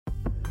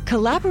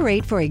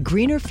Collaborate for a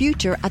greener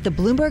future at the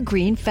Bloomberg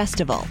Green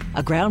Festival,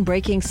 a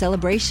groundbreaking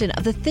celebration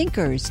of the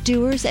thinkers,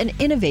 doers, and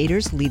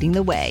innovators leading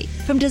the way.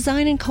 From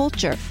design and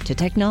culture to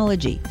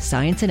technology,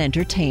 science, and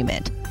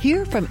entertainment.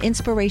 Hear from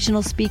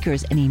inspirational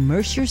speakers and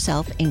immerse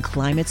yourself in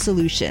climate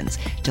solutions.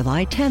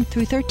 July 10th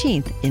through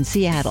 13th in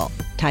Seattle.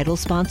 Title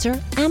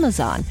sponsor,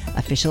 Amazon.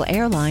 Official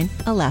airline,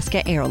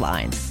 Alaska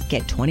Airlines.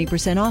 Get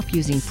 20% off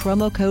using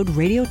promo code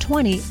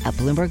radio20 at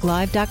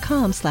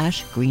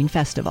bloomberglive.com/Green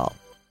Festival.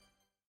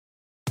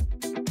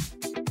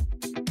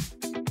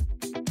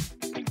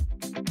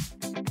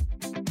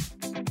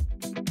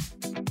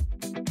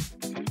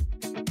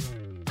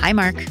 Hi,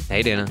 Mark.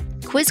 Hey, Dana.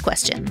 Quiz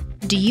question.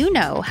 Do you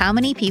know how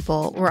many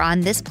people were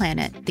on this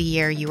planet the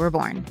year you were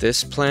born?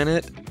 This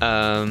planet?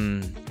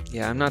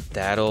 Yeah, I'm not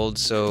that old,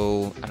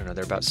 so I don't know.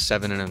 They're about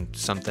 7 and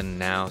something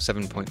now,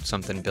 7 point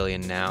something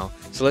billion now.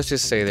 So let's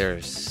just say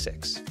there's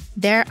 6.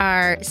 There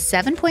are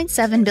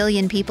 7.7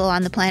 billion people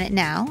on the planet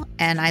now,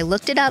 and I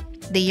looked it up.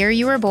 The year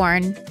you were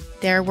born,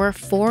 there were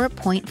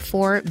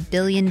 4.4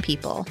 billion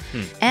people.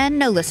 And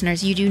no,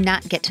 listeners, you do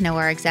not get to know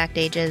our exact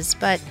ages,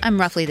 but I'm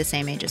roughly the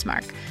same age as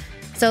Mark.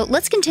 So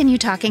let's continue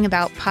talking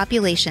about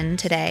population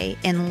today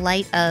in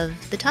light of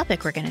the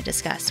topic we're going to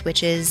discuss,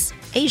 which is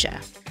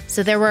Asia.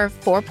 So there were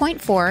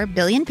 4.4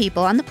 billion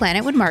people on the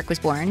planet when Mark was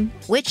born,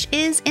 which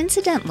is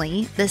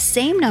incidentally the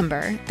same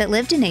number that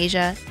lived in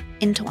Asia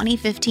in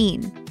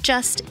 2015,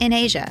 just in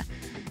Asia.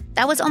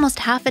 That was almost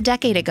half a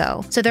decade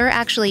ago. So there are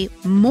actually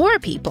more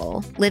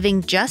people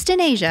living just in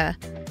Asia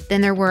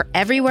than there were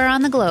everywhere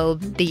on the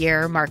globe the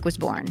year Mark was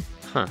born.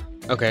 Huh.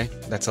 Okay.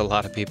 That's a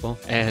lot of people.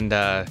 And,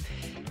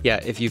 yeah,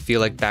 if you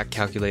feel like back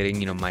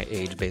calculating, my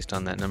age based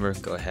on that number,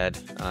 go ahead.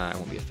 I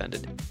won't be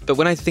offended. But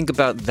when I think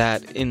about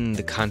that in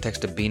the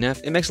context of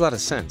BNEF, it makes a lot of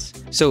sense.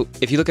 So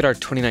if you look at our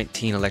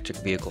 2019 electric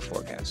vehicle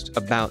forecast,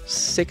 about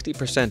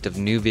 60% of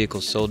new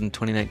vehicles sold in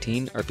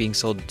 2019 are being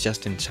sold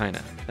just in China.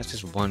 That's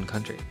just one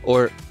country.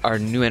 Or our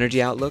new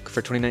energy outlook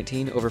for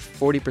 2019, over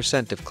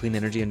 40% of clean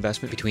energy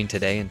investment between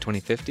today and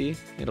 2050,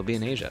 it'll be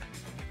in Asia.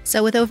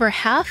 So with over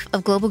half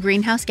of global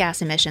greenhouse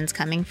gas emissions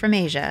coming from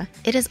Asia,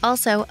 it is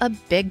also a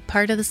big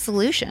part of the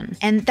solution.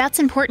 And that's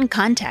important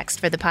context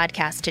for the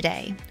podcast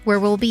today, where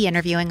we'll be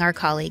interviewing our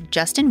colleague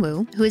Justin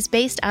Wu, who is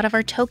based out of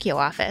our Tokyo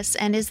office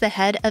and is the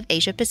head of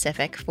Asia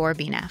Pacific for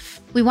BNEF.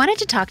 We wanted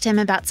to talk to him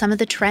about some of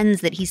the trends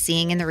that he's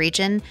seeing in the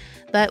region,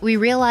 but we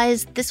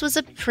realized this was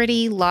a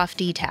pretty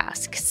lofty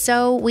task.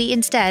 So we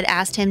instead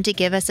asked him to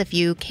give us a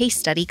few case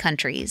study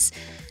countries,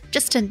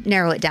 just to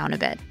narrow it down a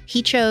bit.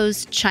 He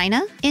chose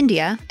China,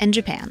 India, and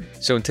Japan.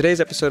 So in today's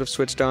episode of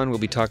Switched On, we'll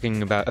be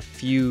talking about a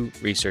few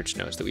research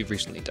notes that we've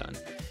recently done.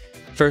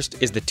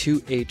 First is the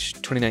 2H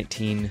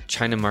 2019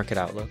 China Market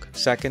Outlook.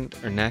 Second,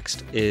 or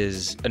next,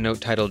 is a note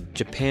titled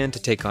Japan to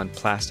Take on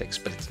Plastics,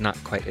 but it's not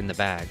quite in the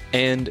bag.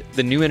 And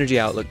the New Energy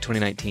Outlook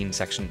 2019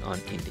 section on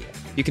India.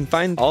 You can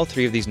find all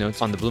 3 of these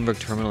notes on the Bloomberg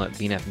terminal at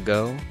BNEF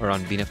Go or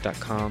on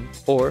BNEF.com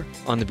or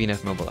on the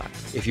BNEF mobile app.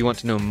 If you want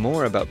to know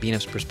more about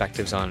BNEF's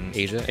perspectives on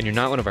Asia and you're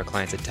not one of our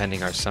clients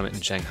attending our summit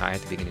in Shanghai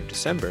at the beginning of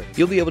December,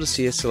 you'll be able to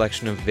see a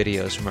selection of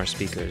videos from our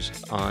speakers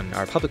on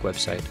our public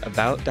website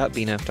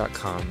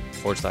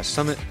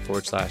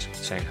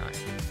about.bnef.com/summit/Shanghai.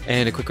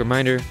 And a quick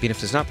reminder, BNEF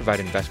does not provide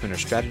investment or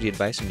strategy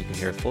advice, and you can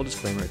hear a full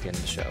disclaimer at the end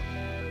of the show.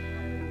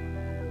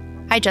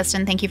 Hi,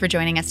 Justin. Thank you for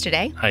joining us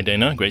today. Hi,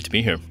 Dana. Great to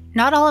be here.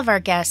 Not all of our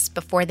guests,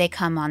 before they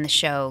come on the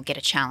show, get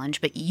a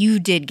challenge, but you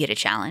did get a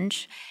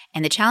challenge.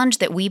 And the challenge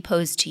that we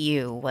posed to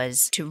you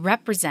was to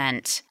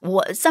represent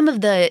some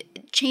of the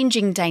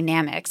changing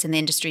dynamics in the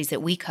industries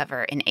that we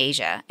cover in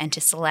Asia and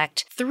to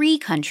select 3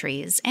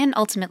 countries and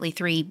ultimately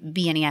 3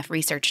 BNEF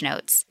research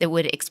notes that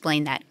would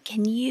explain that.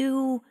 Can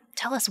you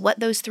tell us what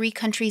those 3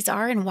 countries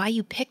are and why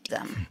you picked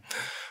them?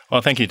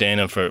 Well, thank you,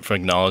 Dana, for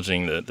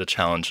acknowledging the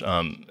challenge.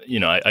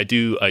 I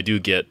do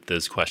get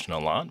this question a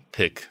lot.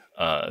 Pick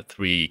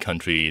 3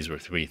 countries or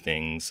 3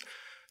 things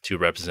to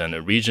represent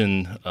a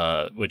region,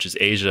 which is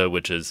Asia,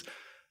 which is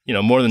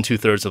more than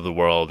 2/3 of the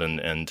world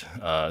and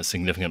a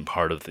significant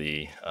part of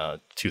the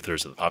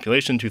 2/3 of the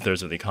population,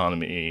 2/3 of the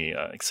economy,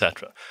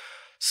 etc.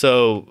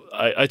 So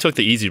I took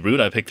the easy route.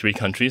 I picked 3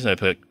 countries. I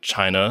picked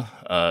China,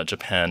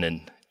 Japan,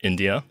 and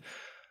India.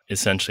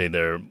 Essentially,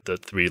 they're the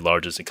 3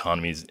 largest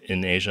economies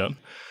in Asia.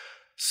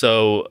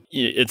 So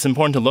it's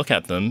important to look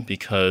at them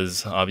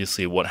because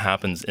obviously what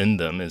happens in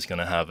them is going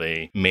to have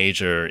a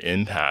major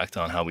impact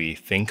on how we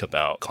think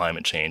about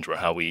climate change or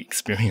how we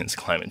experience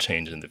climate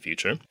change in the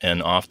future.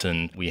 And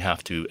often we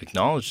have to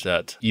acknowledge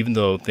that even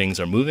though things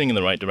are moving in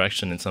the right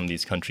direction in some of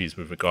these countries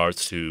with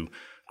regards to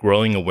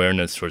growing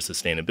awareness for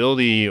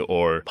sustainability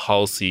or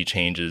policy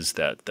changes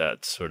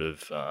that sort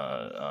of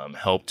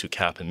help to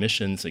cap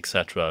emissions,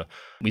 etc.,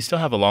 we still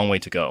have a long way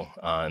to go.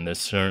 And there's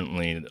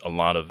certainly a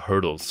lot of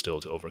hurdles still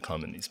to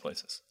overcome in these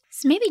places.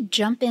 So maybe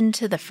jump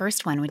into the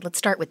first one. Let's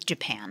start with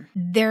Japan.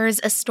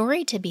 There's a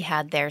story to be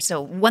had there. So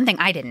one thing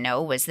I didn't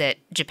know was that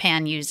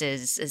Japan is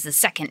the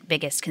second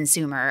biggest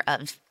consumer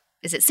of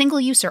Is it single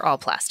use or all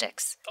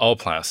plastics? All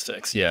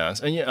plastics, yes.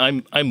 And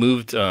yeah, I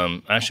moved. I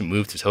actually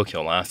moved to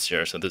Tokyo last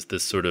year, so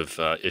this sort of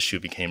issue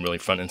became really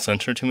front and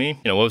center to me.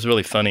 What was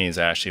really funny is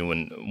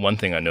actually one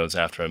thing I noticed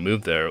after I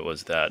moved there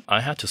was that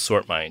I had to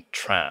sort my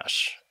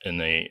trash in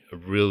a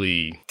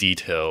really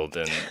detailed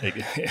and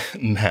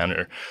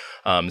manner.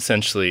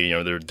 Essentially,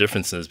 there are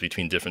differences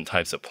between different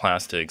types of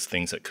plastics,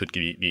 things that could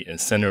be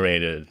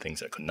incinerated, things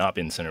that could not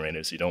be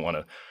incinerated. So you don't want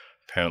to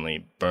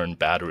apparently burn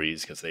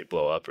batteries because they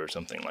blow up or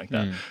something like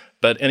that.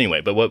 But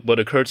anyway, what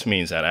occurred to me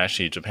is that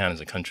actually Japan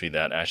is a country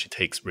that actually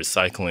takes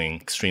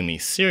recycling extremely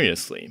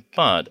seriously.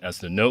 But as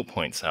the note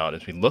points out,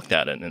 as we looked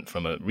at it and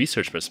from a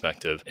research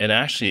perspective, it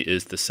actually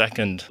is the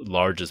second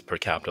largest per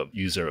capita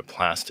user of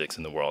plastics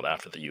in the world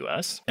after the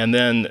US. And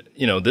then,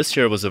 this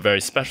year was a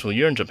very special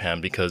year in Japan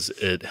because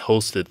it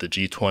hosted the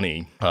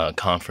G20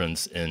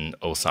 conference in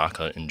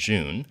Osaka in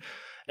June.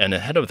 And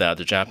ahead of that,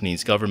 the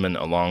Japanese government,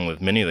 along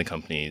with many of the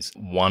companies,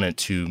 wanted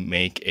to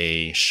make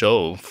a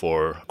show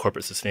for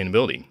corporate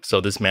sustainability.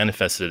 So this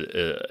manifested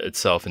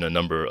itself in a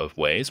number of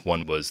ways.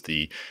 One was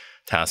the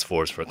Task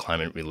Force for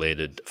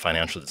Climate-Related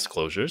Financial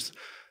Disclosures.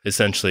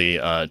 Essentially,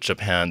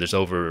 Japan, there's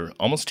over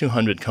almost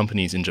 200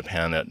 companies in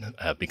Japan that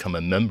have become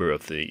a member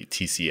of the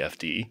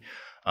TCFD.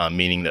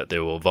 Meaning that they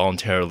will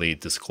voluntarily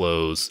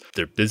disclose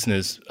their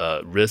business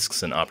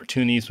risks and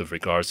opportunities with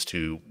regards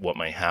to what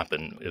might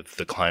happen if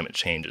the climate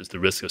changes, the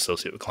risk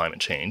associated with climate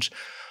change,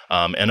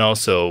 and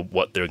also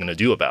what they're going to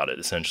do about it.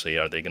 Essentially,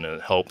 are they going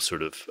to help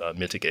sort of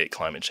mitigate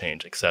climate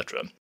change, et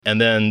cetera?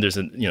 And then there's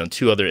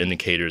two other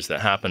indicators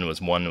that happened.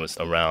 One was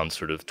around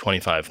sort of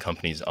 25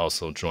 companies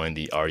also joined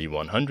the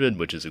RE100,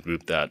 which is a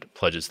group that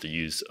pledges to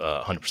use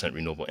 100%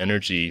 renewable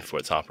energy for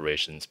its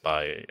operations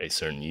by a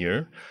certain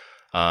year.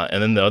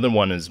 And then the other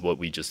one is what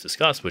we just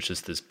discussed, which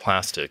is this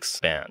plastics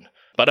ban.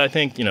 But I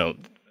think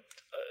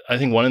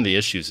one of the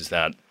issues is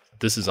that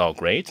this is all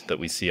great, that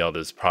we see all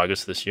this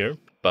progress this year,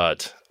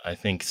 but I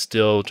think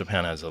still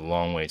Japan has a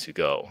long way to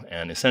go.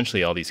 And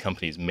essentially all these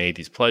companies made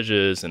these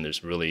pledges and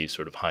there's really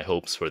sort of high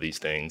hopes for these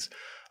things.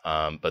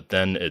 But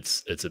then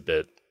it's a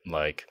bit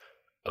like,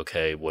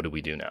 okay, what do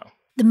we do now?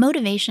 The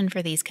motivation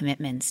for these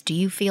commitments, do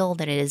you feel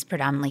that it is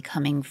predominantly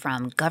coming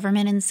from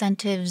government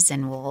incentives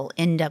and will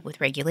end up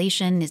with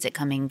regulation? Is it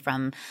coming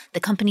from the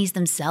companies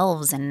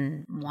themselves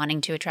and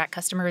wanting to attract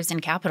customers and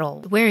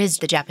capital? Where is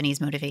the Japanese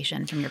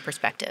motivation from your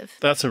perspective?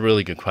 That's a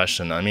really good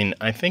question. I mean,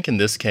 I think in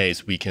this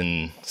case, we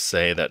can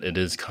say that it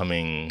is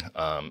coming,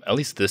 at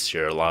least this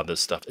year, a lot of this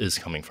stuff is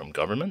coming from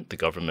government. The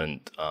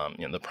government,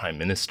 the Prime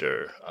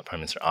Minister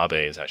Abe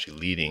is actually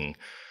leading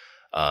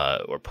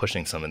or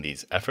pushing some of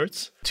these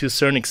efforts. To a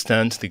certain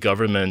extent, the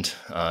government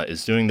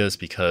is doing this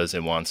because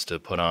it wants to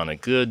put on a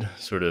good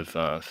sort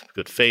of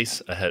good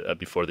face ahead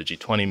before the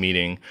G20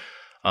 meeting.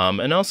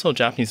 And also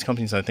Japanese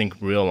companies, I think,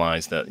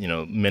 realize that,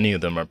 many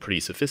of them are pretty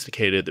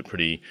sophisticated. They're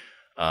pretty,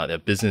 they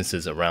have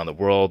businesses around the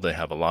world. They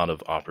have a lot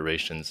of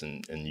operations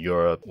in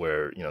Europe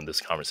where, this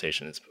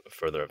conversation is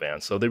further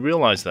advanced. So they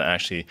realize that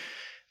actually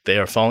they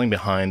are falling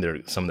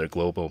behind some of their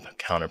global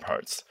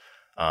counterparts,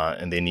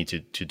 and they need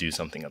to do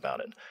something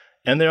about it.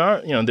 And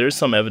there's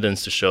some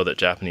evidence to show that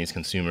Japanese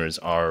consumers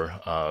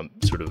are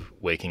sort of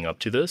waking up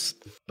to this.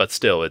 But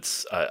still,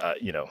 it's,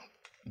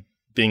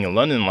 being in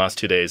London the last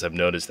 2 days, I've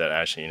noticed that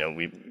actually,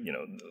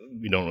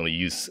 we don't really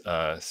use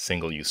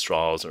single-use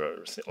straws or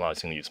a lot of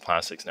single-use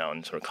plastics now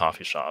in sort of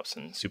coffee shops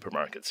and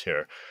supermarkets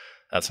here.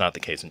 That's not the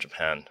case in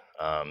Japan.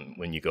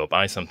 When you go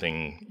buy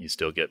something, you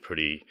still get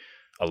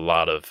a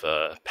lot of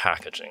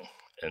packaging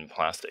in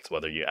plastics,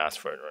 whether you ask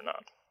for it or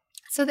not.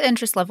 So the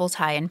interest level's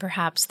high, and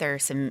perhaps there are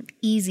some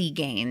easy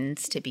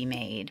gains to be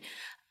made,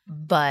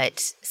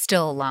 but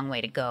still a long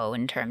way to go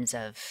in terms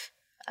of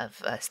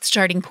a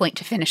starting point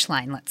to finish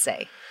line, let's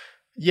say.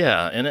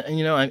 Yeah, and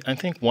I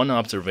think one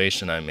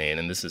observation I made,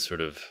 and this is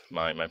sort of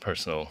my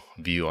personal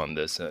view on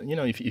this,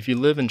 if you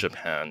live in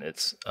Japan,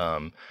 it's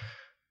the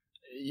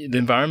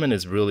environment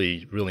is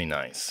really, really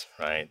nice,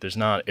 right?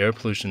 Air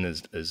pollution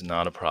is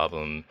not a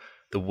problem.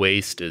 The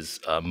waste is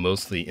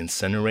mostly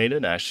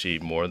incinerated. Actually,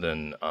 more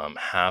than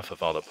half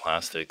of all the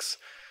plastics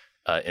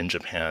in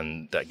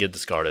Japan that get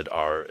discarded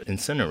are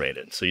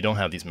incinerated. So you don't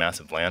have these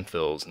massive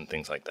landfills and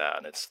things like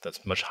that.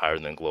 That's much higher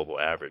than the global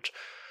average.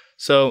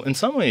 So in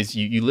some ways,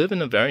 you live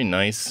in a very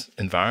nice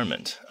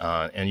environment,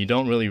 and you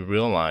don't really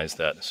realize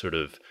that sort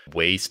of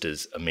waste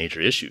is a major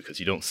issue because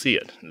you don't see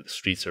it. The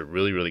streets are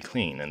really, really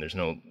clean, and there's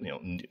no,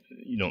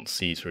 you don't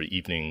see sort of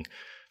evening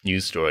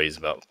news stories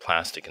about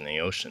plastic in the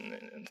ocean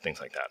and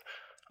things like that.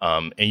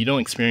 And you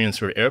don't experience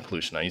sort of air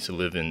pollution. I used to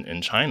live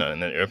in China,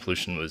 and that air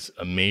pollution was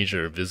a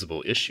major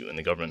visible issue, and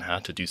the government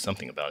had to do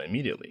something about it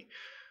immediately.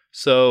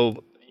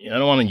 So I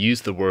don't want to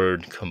use the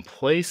word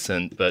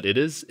complacent, but it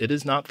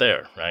is not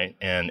there, right?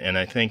 And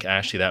I think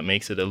actually that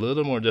makes it a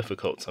little more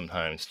difficult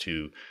sometimes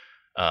to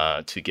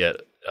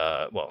get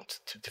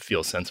to feel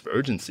a sense of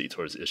urgency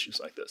towards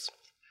issues like this.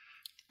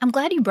 I'm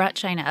glad you brought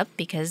China up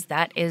because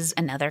that is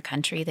another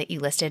country that you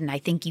listed, and I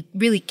think you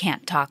really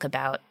can't talk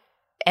about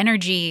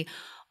energy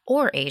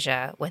or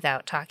Asia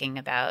without talking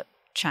about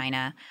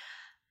China.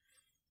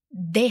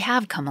 they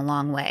have come a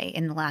long way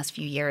in the last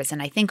few years.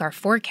 And I think our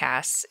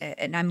forecasts,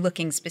 and I'm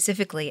looking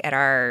specifically at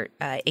our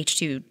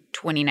H2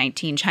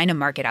 2019 China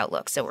market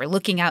outlook. So we're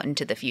looking out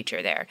into the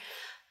future there.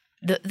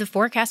 The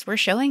forecast we're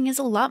showing is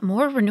a lot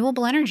more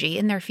renewable energy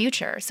in their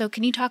future. So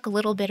can you talk a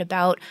little bit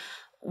about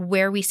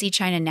where we see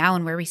China now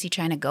and where we see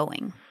China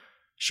going?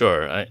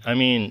 Sure. I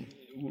mean,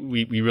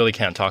 we really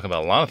can't talk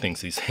about a lot of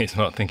things these days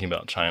without thinking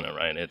about China,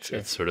 right?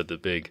 It's sort of the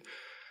big,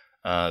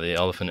 the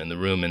elephant in the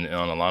room and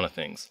on a lot of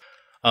things.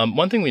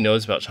 One thing we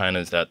notice about China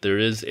is that there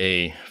is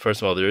a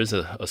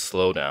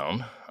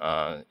slowdown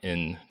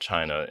in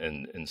China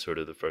in sort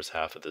of the first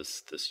half of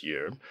this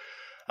year.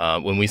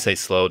 When we say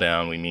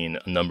slowdown, we mean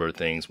a number of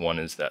things. One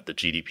is that the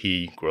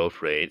GDP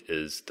growth rate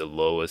is the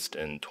lowest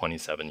in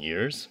 27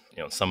 years.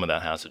 Some of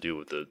that has to do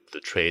with the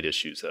trade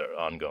issues that are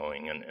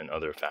ongoing and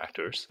other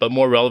factors. But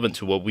more relevant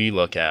to what we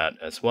look at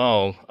as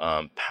well,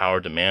 power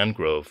demand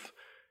growth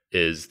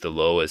is the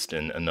lowest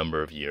in a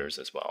number of years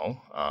as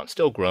well.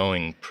 Still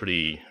growing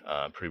pretty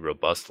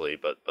robustly,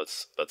 but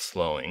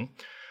slowing.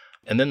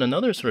 And then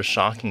another sort of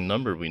shocking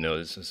number we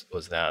noticed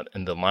was that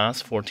in the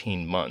last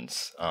 14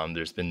 months,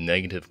 there's been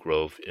negative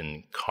growth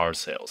in car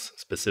sales,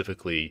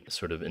 specifically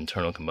sort of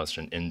internal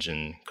combustion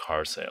engine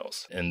car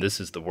sales. And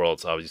this is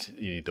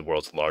obviously the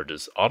world's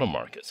largest auto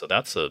market. So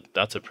that's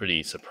a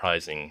pretty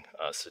surprising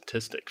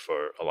statistic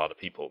for a lot of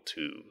people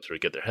to sort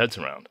of get their heads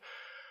around.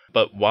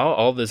 But while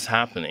all this is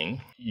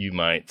happening, you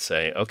might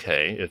say,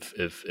 okay,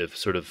 if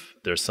sort of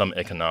there's some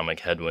economic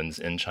headwinds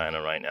in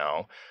China right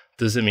now,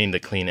 does it mean the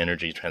clean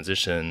energy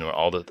transition or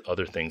all the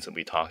other things that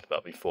we talked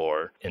about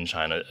before in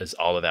China, is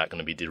all of that going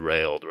to be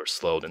derailed or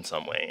slowed in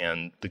some way?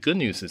 And the good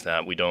news is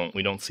that we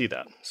don't see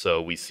that.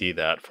 So we see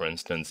that, for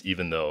instance,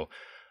 even though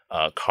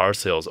car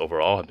sales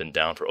overall have been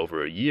down for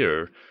over a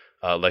year,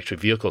 electric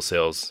vehicle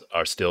sales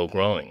are still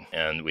growing.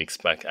 And we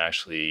expect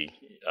actually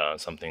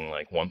something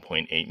like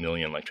 1.8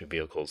 million electric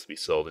vehicles to be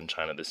sold in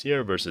China this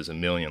year versus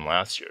 1 million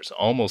last year. So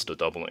almost a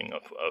doubling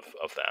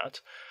of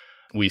that.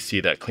 We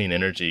see that clean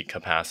energy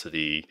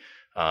capacity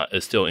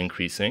is still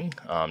increasing,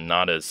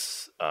 not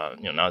as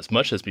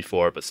much as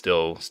before, but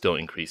still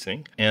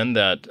increasing, and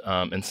that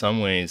in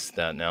some ways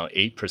that now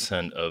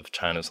 8% of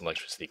China's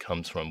electricity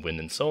comes from wind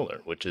and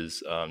solar, which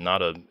is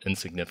not an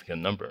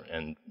insignificant number,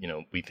 and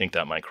we think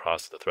that might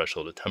cross the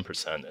threshold of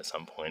 10% at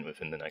some point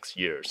within the next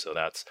year. So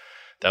that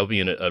would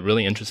be a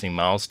really interesting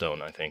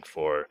milestone, I think,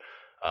 for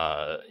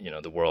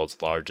the world's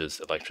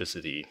largest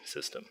electricity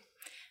system.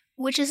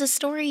 Which is a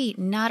story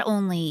not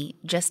only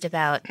just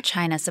about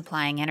China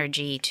supplying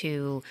energy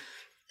to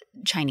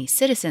Chinese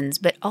citizens,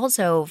 but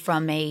also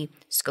from a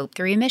Scope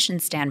 3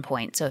 emissions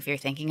standpoint. So if you're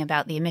thinking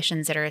about the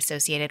emissions that are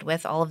associated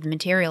with all of the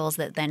materials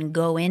that then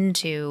go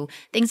into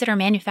things that are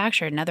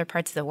manufactured in other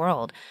parts of the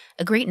world,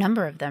 a great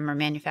number of them are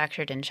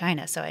manufactured in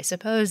China. So I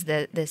suppose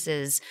that this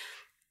is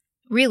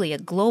really a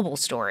global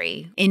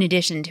story in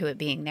addition to it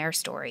being their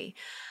story.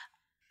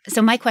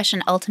 So my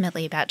question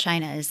ultimately about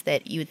China is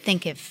that you would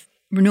think if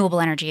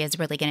renewable energy is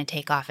really going to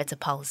take off, it's a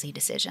policy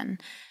decision.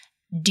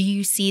 Do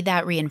you see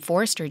that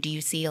reinforced, or do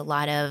you see a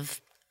lot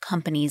of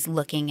companies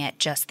looking at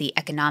just the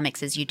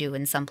economics as you do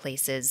in some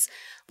places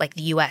like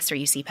the US, where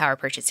you see power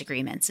purchase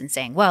agreements and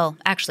saying, well,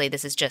 actually,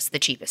 this is just the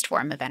cheapest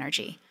form of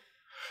energy?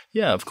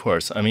 Yeah, of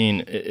course. I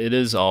mean, it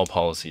is all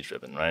policy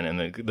driven, right?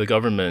 And the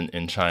government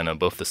in China,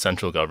 both the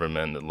central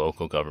government, the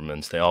local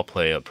governments, they all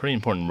play a pretty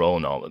important role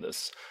in all of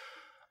this.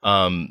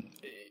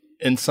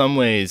 In some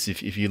ways,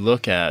 if you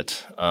look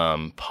at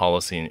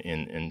policy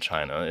in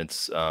China,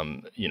 it's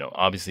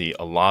obviously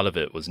a lot of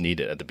it was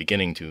needed at the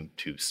beginning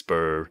to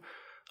spur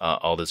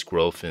all this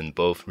growth in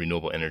both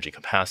renewable energy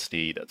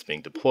capacity that's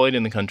being deployed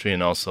in the country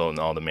and also in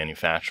all the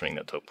manufacturing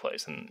that took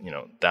place. And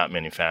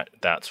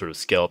that sort of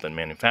scale up in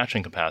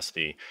manufacturing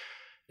capacity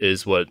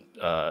is what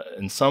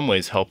in some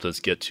ways helped us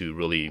get to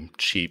really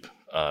cheap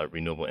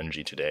renewable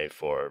energy today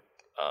for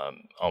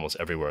almost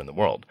everywhere in the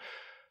world.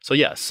 So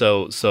yes,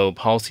 so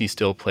policy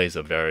still plays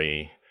a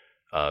very,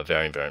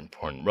 very, very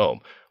important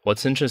role.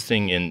 What's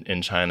interesting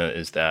in China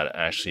is that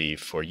actually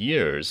for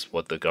years,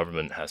 what the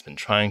government has been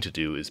trying to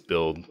do is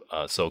build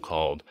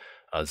so-called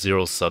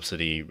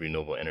zero-subsidy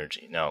renewable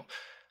energy. Now,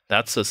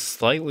 that's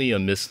slightly a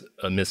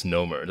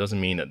misnomer. It doesn't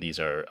mean that these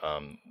are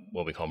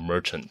what we call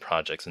merchant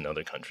projects in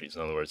other countries.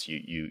 In other words,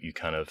 you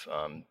kind of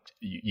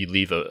you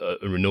leave a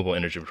renewable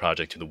energy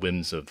project to the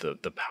whims of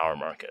the power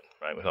market,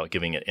 right, without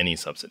giving it any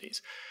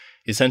subsidies.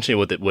 Essentially,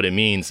 what it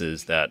means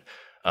is that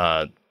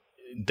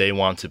they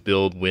want to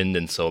build wind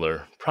and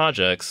solar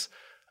projects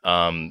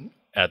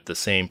at the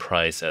same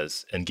price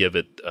and give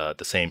it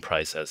the same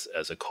price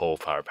as a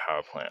coal-fired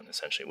power plant,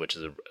 essentially, which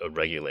is a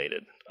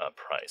regulated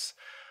price.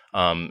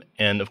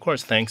 And of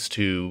course, thanks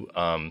to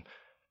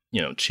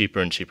cheaper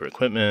and cheaper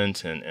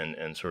equipment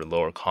and sort of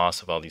lower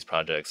costs of all these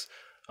projects,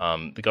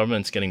 the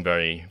government's getting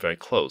very, very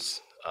close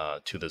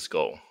to this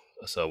goal.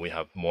 So we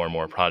have more and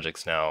more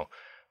projects now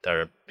that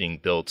are being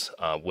built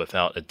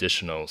without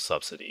additional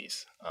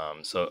subsidies.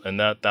 And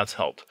that's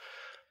helped.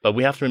 But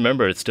we have to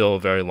remember it's still a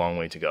very long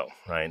way to go,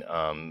 right?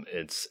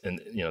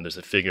 There's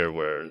a figure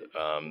where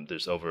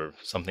there's over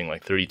something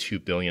like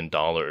 $32 billion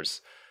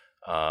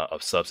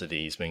of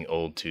subsidies being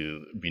owed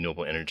to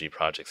renewable energy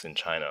projects in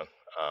China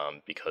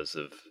because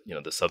of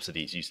the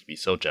subsidies used to be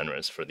so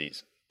generous for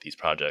these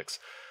projects.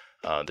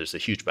 There's a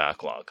huge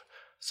backlog.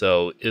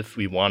 So if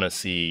we want to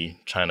see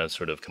China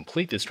sort of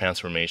complete this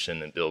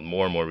transformation and build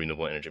more and more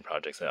renewable energy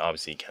projects, it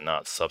obviously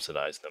cannot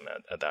subsidize them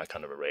at that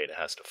kind of a rate. It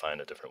has to find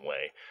a different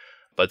way.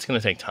 But it's going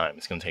to take time.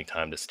 It's going to take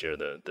time to steer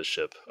the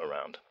ship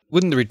around.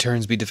 Wouldn't the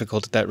returns be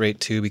difficult at that rate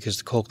too, because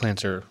the coal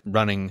plants are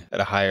running at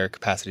a higher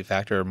capacity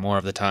factor more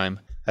of the time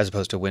as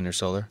opposed to wind or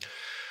solar?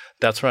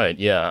 That's right.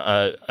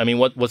 Yeah.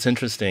 What's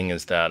interesting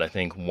is that I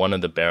think one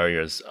of the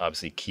barriers,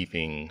 obviously,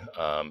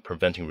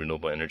 preventing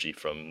renewable energy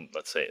from,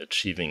 let's say,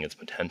 achieving its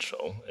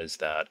potential, is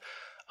that,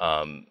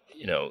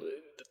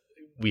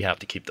 we have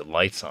to keep the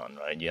lights on,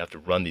 right? You have to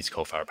run these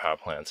coal-fired power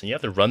plants, and you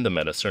have to run them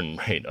at a certain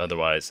rate.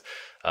 Otherwise,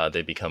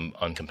 they become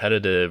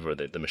uncompetitive, or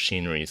the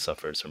machinery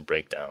suffers from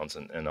breakdowns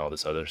and all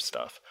this other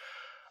stuff.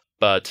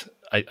 But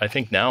I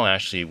think now,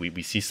 actually,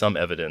 we see some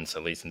evidence,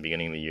 at least in the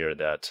beginning of the year,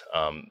 that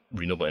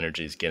renewable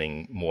energy is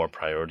getting more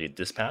priority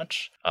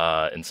dispatch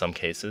in some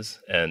cases,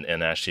 and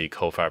actually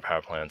coal-fired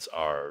power plants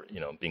are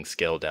being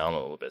scaled down a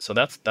little bit. So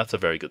that's a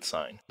very good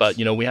sign. But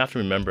we have to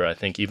remember, I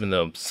think, even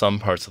though some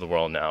parts of the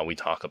world now we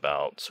talk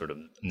about sort of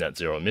net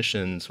zero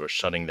emissions, we're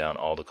shutting down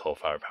all the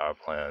coal-fired power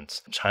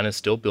plants. China's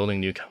still building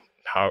new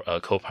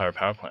coal-fired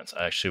power plants.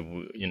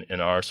 Actually,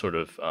 in our sort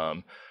of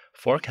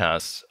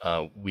forecasts,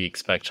 we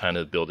expect China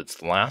to build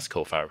its last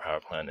coal-fired power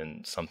plant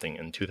in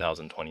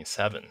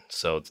 2027.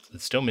 So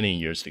it's still many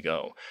years to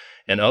go.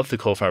 And of the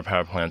coal-fired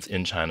power plants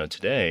in China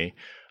today,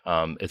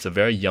 it's a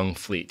very young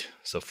fleet.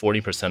 So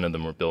 40% of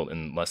them were built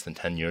in less than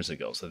 10 years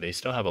ago. So they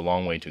still have a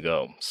long way to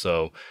go.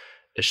 So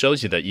it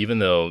shows you that even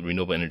though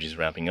renewable energy is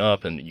ramping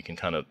up and you can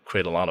kind of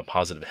create a lot of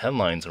positive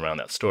headlines around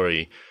that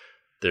story,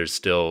 there's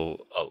still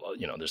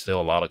a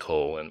lot of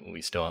coal, and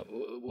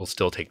we'll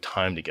still take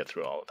time to get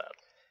through all of that.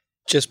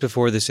 Just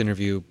before this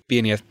interview,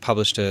 BNEF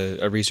published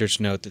a research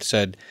note that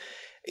said,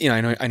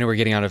 I know we're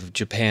getting out of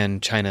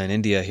Japan, China, and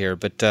India here,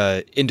 but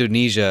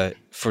Indonesia,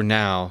 for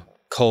now,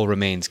 coal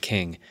remains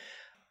king,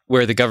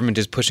 where the government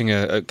is pushing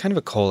a kind of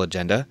a coal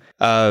agenda.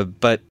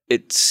 But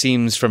it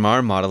seems from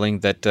our modeling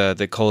that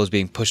the coal is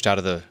being pushed out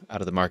of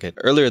the market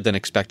earlier than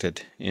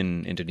expected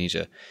in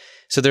Indonesia.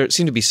 So there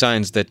seem to be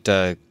signs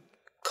that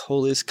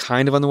coal is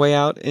kind of on the way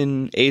out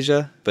in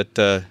Asia, but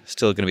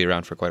still going to be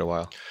around for quite a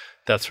while.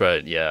 That's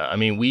right. Yeah. I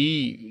mean,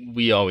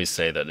 we always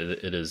say that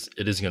it is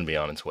going to be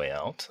on its way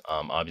out.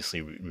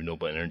 Obviously,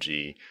 renewable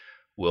energy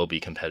will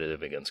be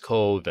competitive against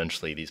coal.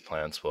 Eventually, these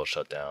plants will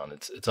shut down.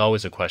 It's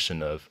always a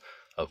question of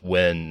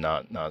when,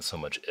 not so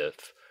much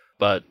if.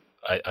 But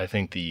I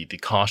think the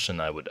caution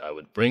I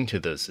would bring to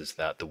this is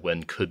that the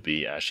when could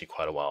be actually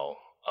quite a while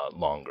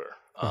longer.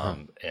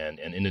 And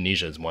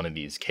Indonesia is one of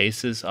these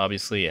cases.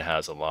 Obviously, it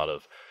has a lot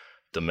of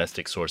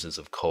domestic sources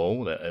of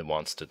coal that it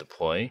wants to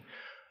deploy.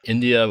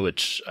 India,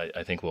 which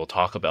I think we'll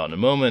talk about in a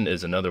moment,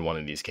 is another one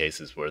of these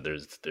cases where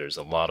there's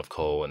a lot of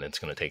coal, and it's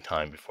going to take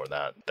time before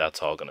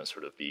that's all going to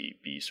sort of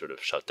be sort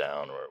of shut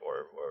down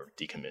or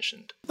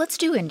decommissioned. Let's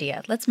do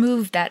India. Let's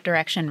move that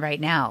direction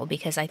right now,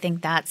 because I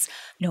think that's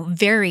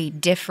very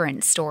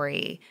different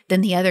story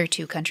than the other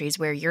two countries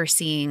where you're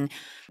seeing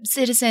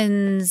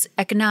citizens,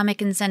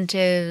 economic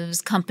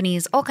incentives,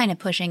 companies all kind of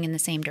pushing in the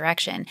same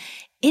direction.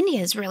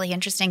 India is really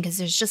interesting because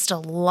there's just a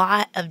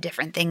lot of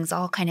different things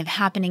all kind of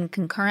happening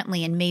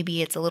concurrently, and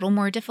maybe it's a little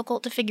more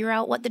difficult to figure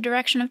out what the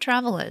direction of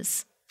travel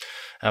is.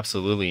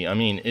 Absolutely. I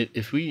mean,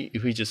 if we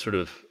just sort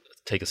of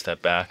take a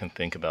step back and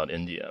think about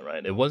India,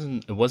 right? It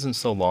wasn't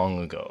so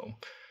long ago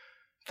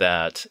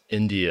that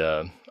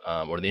India,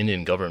 or the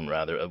Indian government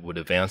rather, would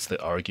advance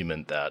the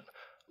argument that,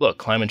 look,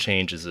 climate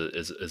change is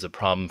a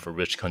problem for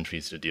rich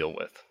countries to deal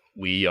with.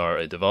 We are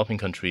a developing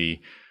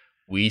country.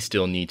 We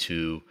still need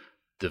to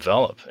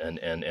develop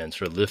and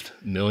sort of lift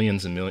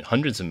millions and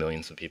hundreds of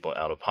millions of people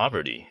out of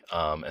poverty.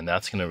 And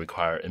that's going to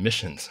require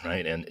emissions,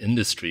 right? And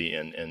industry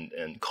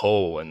and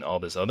coal and all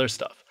this other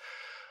stuff.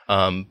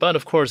 But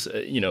of course,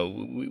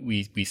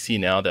 we see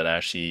now that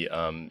actually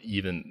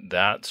even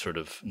that sort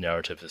of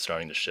narrative is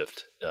starting to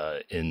shift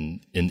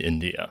in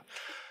India.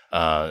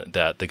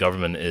 That the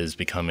government is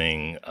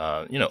becoming,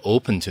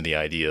 open to the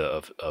idea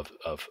of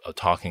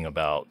talking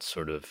about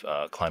sort of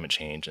climate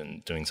change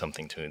and doing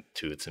something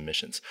to its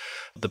emissions.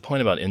 The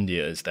point about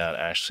India is that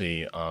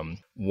actually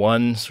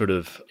one sort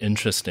of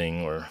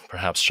interesting or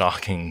perhaps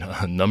shocking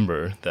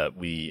number that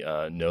we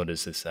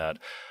notice is that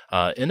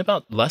in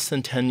about less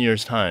than 10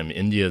 years' time,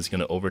 India is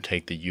going to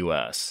overtake the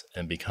U.S.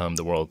 and become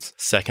the world's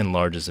second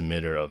largest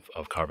emitter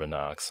of carbon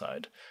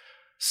dioxide.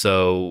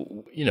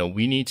 So,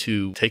 we need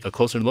to take a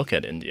closer look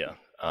at India.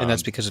 And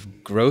that's because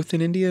of growth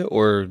in India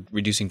or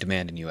reducing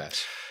demand in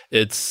U.S.?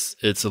 It's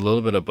a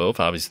little bit of both.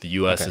 Obviously, the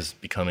U.S. is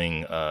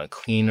becoming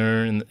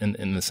cleaner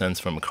in the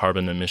sense from a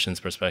carbon emissions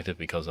perspective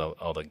because of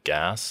all the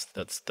gas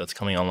that's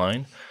coming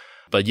online.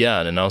 But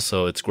yeah, and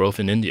also its growth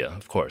in India,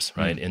 of course,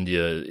 right?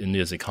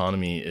 India's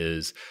economy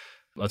is,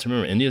 let's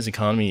remember, India's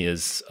economy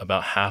is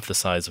about half the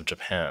size of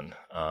Japan,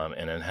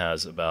 and it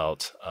has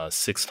about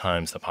 6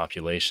 times the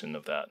population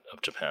of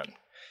Japan.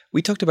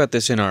 We talked about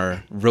this in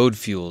our road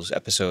fuels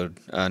episode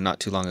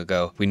not too long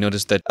ago. We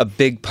noticed that a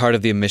big part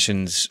of the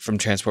emissions from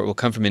transport will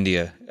come from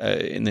India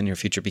in the near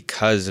future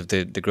because of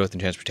the growth in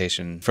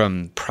transportation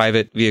from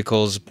private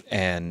vehicles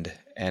and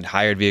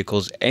hired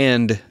vehicles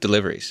and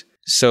deliveries.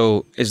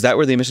 So is that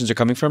where the emissions are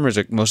coming from, or is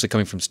it mostly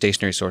coming from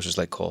stationary sources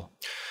like coal?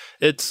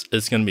 It's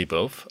going to be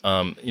both.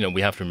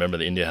 We have to remember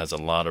that India has a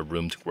lot of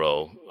room to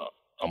grow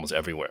almost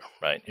everywhere,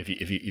 right? If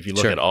you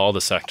look at all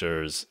the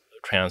sectors,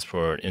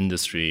 transport,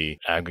 industry,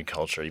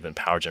 agriculture, even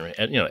power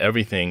generation,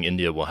 everything,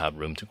 India will have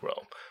room to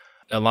grow.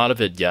 A lot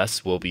of it,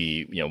 yes, will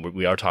be,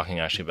 we are talking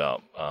actually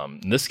about,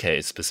 in this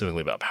case,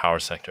 specifically about power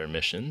sector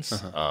emissions.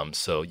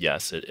 So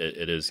yes, it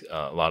is,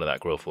 a lot of that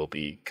growth will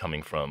be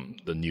coming from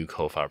the new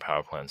coal-fired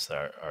power plants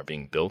that are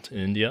being built in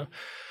India.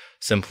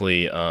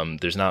 Simply,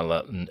 there's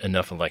not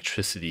enough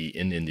electricity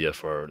in India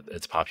for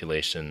its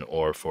population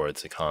or for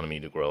its economy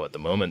to grow at the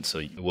moment, so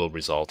it will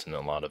result in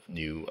a lot of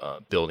new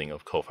building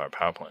of coal-fired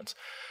power plants.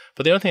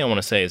 But the other thing I want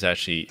to say is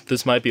actually,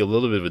 this might be a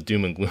little bit of a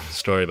doom and gloom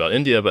story about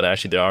India, but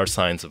actually there are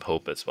signs of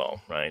hope as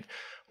well, right?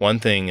 One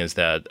thing is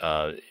that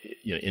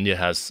India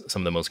has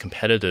some of the most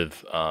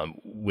competitive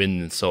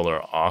wind and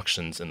solar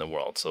auctions in the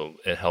world, so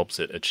it helps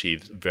it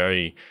achieve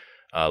very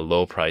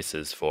low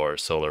prices for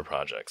solar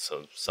projects.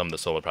 So some of the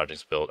solar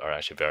projects built are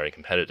actually very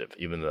competitive,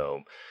 even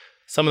though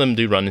some of them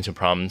do run into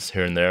problems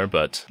here and there,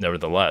 but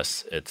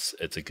nevertheless, it's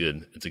a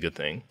good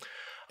thing.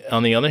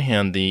 On the other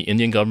hand, the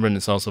Indian government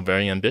is also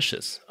very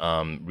ambitious.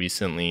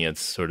 Recently,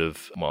 it's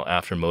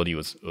after Modi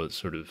was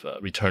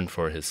returned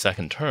for his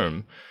second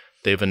term,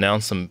 they've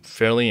announced some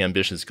fairly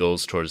ambitious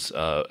goals towards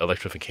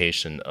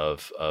electrification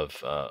of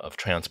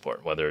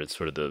transport, whether it's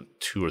sort of the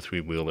 2 or 3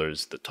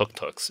 wheelers, the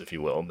tuk-tuks, if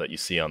you will, that you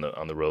see on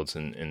the roads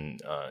in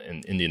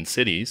Indian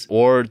cities,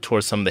 or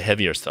towards some of the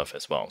heavier stuff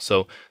as well.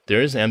 So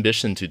there is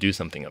ambition to do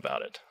something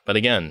about it. But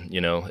again,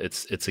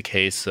 it's a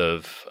case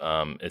of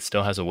it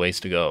still has a ways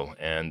to go,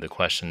 and the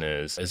question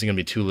is it going to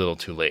be too little,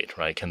 too late,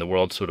 right? Can the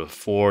world sort of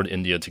afford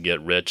India to get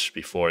rich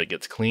before it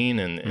gets clean?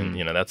 And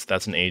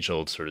that's an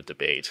age-old sort of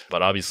debate.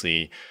 But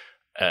obviously,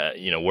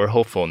 we're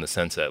hopeful in the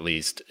sense that at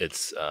least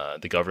it's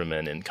the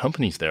government and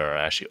companies there are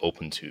actually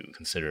open to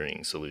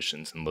considering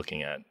solutions and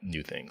looking at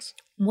new things.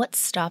 What's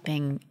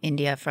stopping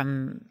India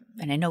from,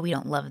 and I know we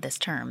don't love this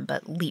term,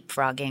 but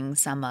leapfrogging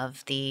some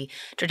of the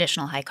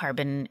traditional high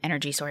carbon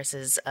energy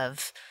sources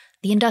of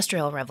the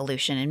Industrial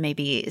Revolution and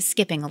maybe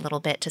skipping a little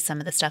bit to some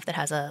of the stuff that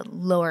has a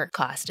lower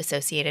cost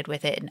associated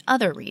with it in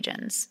other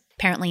regions?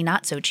 Apparently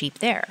not so cheap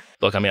there.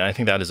 Look, I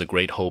think that is a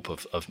great hope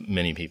of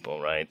many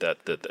people, right?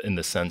 That in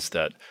the sense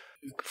that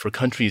for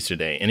countries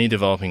today, any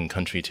developing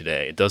country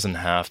today, it doesn't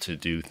have to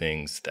do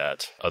things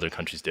that other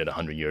countries did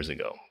 100 years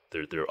ago.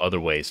 There are other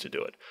ways to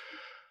do it.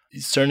 To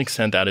a certain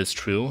extent, that is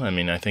true.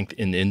 I think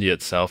in India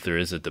itself, there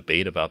is a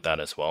debate about that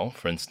as well.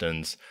 For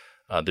instance,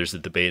 there's a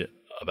debate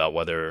about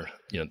whether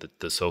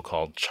the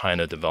so-called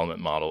China development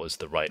model is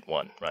the right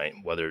one, right?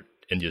 Whether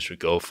India should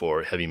go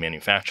for heavy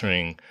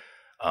manufacturing,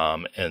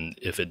 and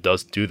if it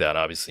does do that,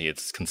 obviously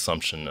its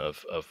consumption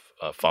of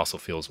fossil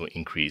fuels will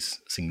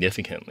increase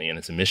significantly and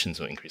its emissions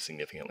will increase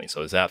significantly.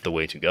 So is that the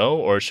way to go,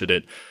 or should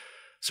it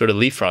sort of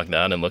leapfrog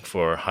that and look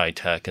for high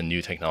tech and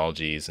new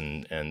technologies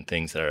and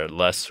things that are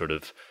less sort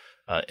of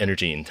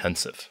energy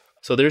intensive?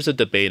 So there's a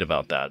debate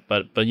about that,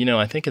 but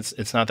I think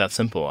it's not that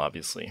simple,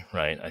 obviously,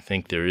 right? I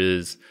think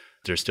there's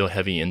still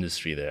heavy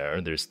industry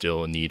there. There's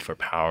still a need for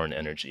power and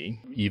energy.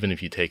 Even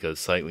if you take a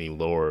slightly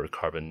lower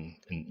carbon,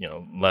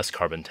 less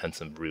carbon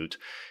intensive route,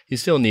 you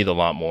still need a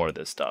lot more of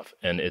this stuff.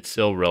 And it's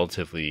still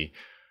relatively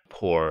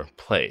poor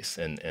place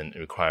and it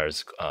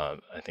requires,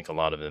 I think, a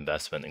lot of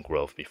investment and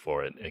growth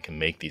before it can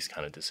make these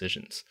kind of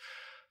decisions.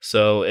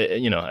 So,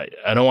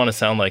 I don't want to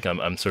sound like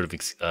I'm sort of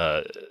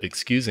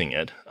excusing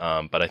it,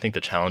 but I think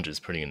the challenge is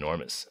pretty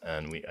enormous.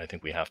 And I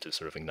think we have to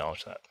sort of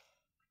acknowledge that.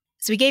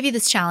 So we gave you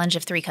this challenge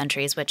of 3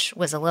 countries, which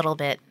was a little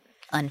bit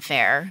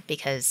unfair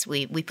because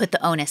we put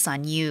the onus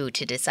on you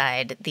to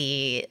decide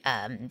the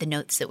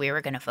notes that we were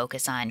going to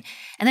focus on.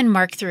 And then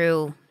Mark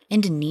threw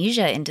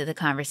Indonesia into the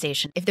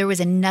conversation. If there was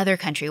another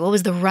country, what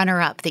was the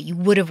runner-up that you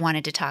would have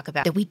wanted to talk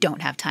about that we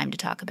don't have time to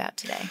talk about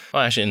today?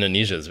 Well, actually,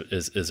 Indonesia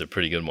is a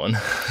pretty good one.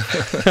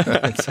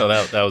 So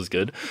that was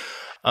good.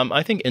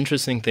 I think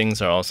interesting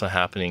things are also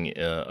happening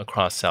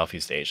across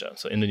Southeast Asia.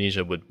 So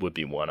Indonesia would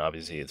be one.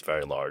 Obviously, it's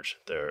very large.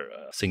 They're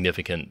a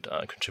significant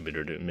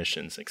contributor to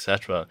emissions,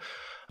 etc.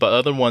 But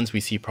other ones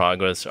we see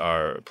progress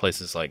are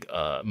places like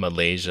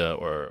Malaysia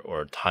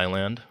or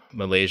Thailand.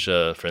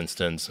 Malaysia, for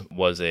instance,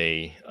 was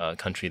a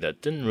country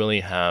that didn't really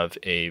have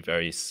a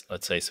very,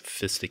 let's say,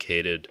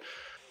 sophisticated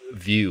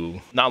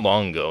view, not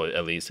long ago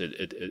at least,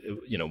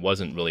 it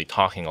wasn't really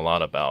talking a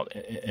lot about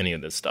any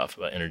of this stuff,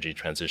 about energy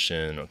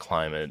transition or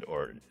climate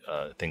or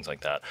things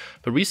like that.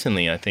 But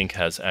recently, I think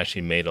has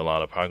actually made a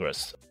lot of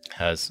progress,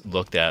 has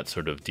looked at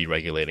sort of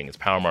deregulating its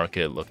power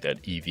market, looked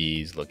at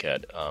EVs, looked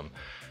at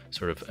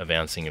sort of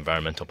advancing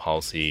environmental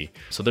policy.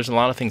 So there's a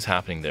lot of things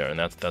happening there, and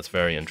that's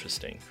very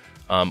interesting.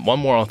 One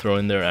more I'll throw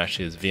in there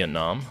actually is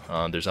Vietnam.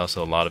 There's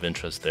also a lot of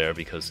interest there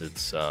because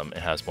it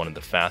has one of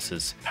the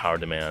fastest power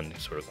demand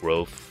sort of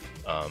growth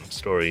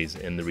stories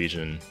in the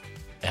region.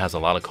 It has a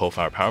lot of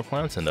coal-fired power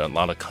plants, and there are a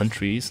lot of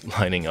countries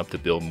lining up to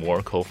build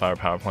more coal-fired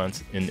power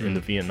plants in the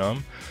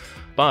Vietnam.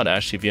 But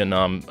actually,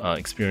 Vietnam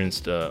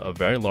experienced a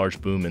very large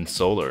boom in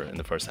solar in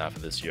the first half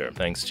of this year,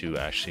 thanks to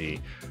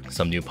actually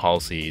some new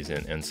policies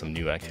and some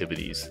new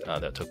activities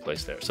that took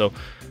place there. So,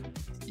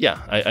 yeah,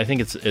 I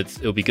think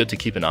it'll be good to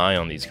keep an eye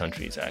on these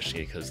countries,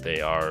 actually, because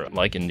they are,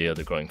 like India,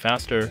 they're growing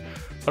faster,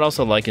 but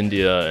also like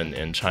India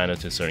and China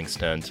to a certain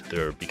extent,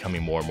 they're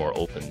becoming more and more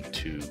open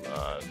to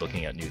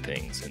looking at new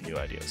things and new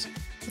ideas.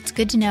 It's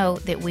good to know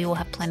that we will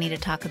have plenty to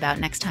talk about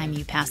next time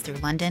you pass through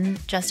London.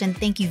 Justin,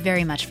 thank you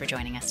very much for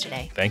joining us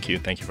today. Thank you.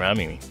 Thank you for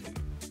having me.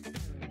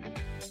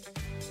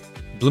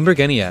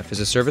 Bloomberg NEF is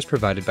a service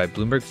provided by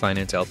Bloomberg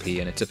Finance LP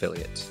and its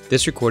affiliates.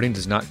 This recording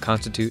does not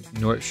constitute,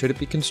 nor should it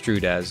be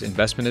construed as,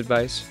 investment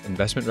advice,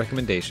 investment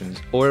recommendations,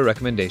 or a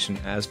recommendation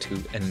as to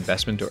an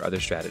investment or other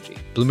strategy.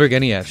 Bloomberg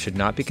NEF should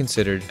not be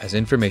considered as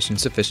information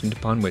sufficient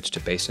upon which to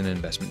base an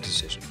investment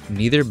decision.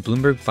 Neither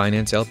Bloomberg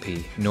Finance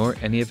LP nor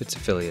any of its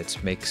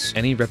affiliates makes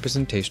any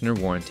representation or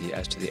warranty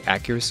as to the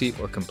accuracy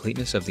or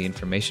completeness of the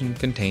information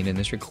contained in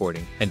this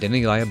recording, and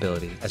any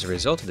liability as a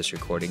result of this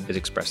recording is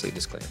expressly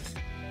disclaimed.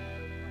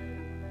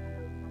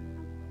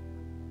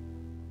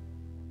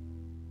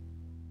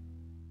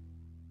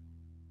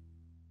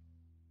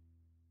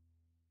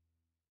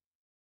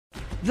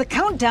 The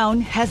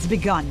countdown has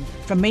begun.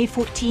 From May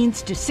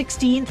 14th to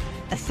 16th,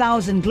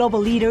 1,000 global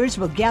leaders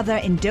will gather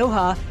in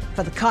Doha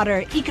for the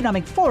Qatar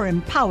Economic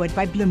Forum powered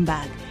by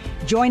Bloomberg.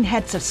 Join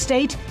heads of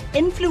state,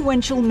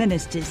 influential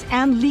ministers,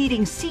 and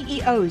leading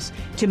CEOs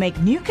to make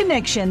new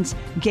connections,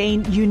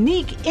 gain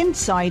unique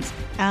insights,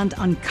 and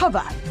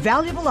uncover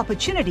valuable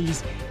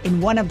opportunities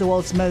in one of the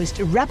world's most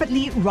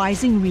rapidly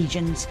rising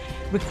regions.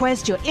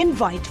 Request your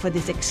invite for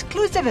this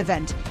exclusive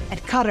event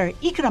at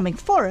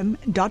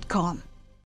QatarEconomicForum.com.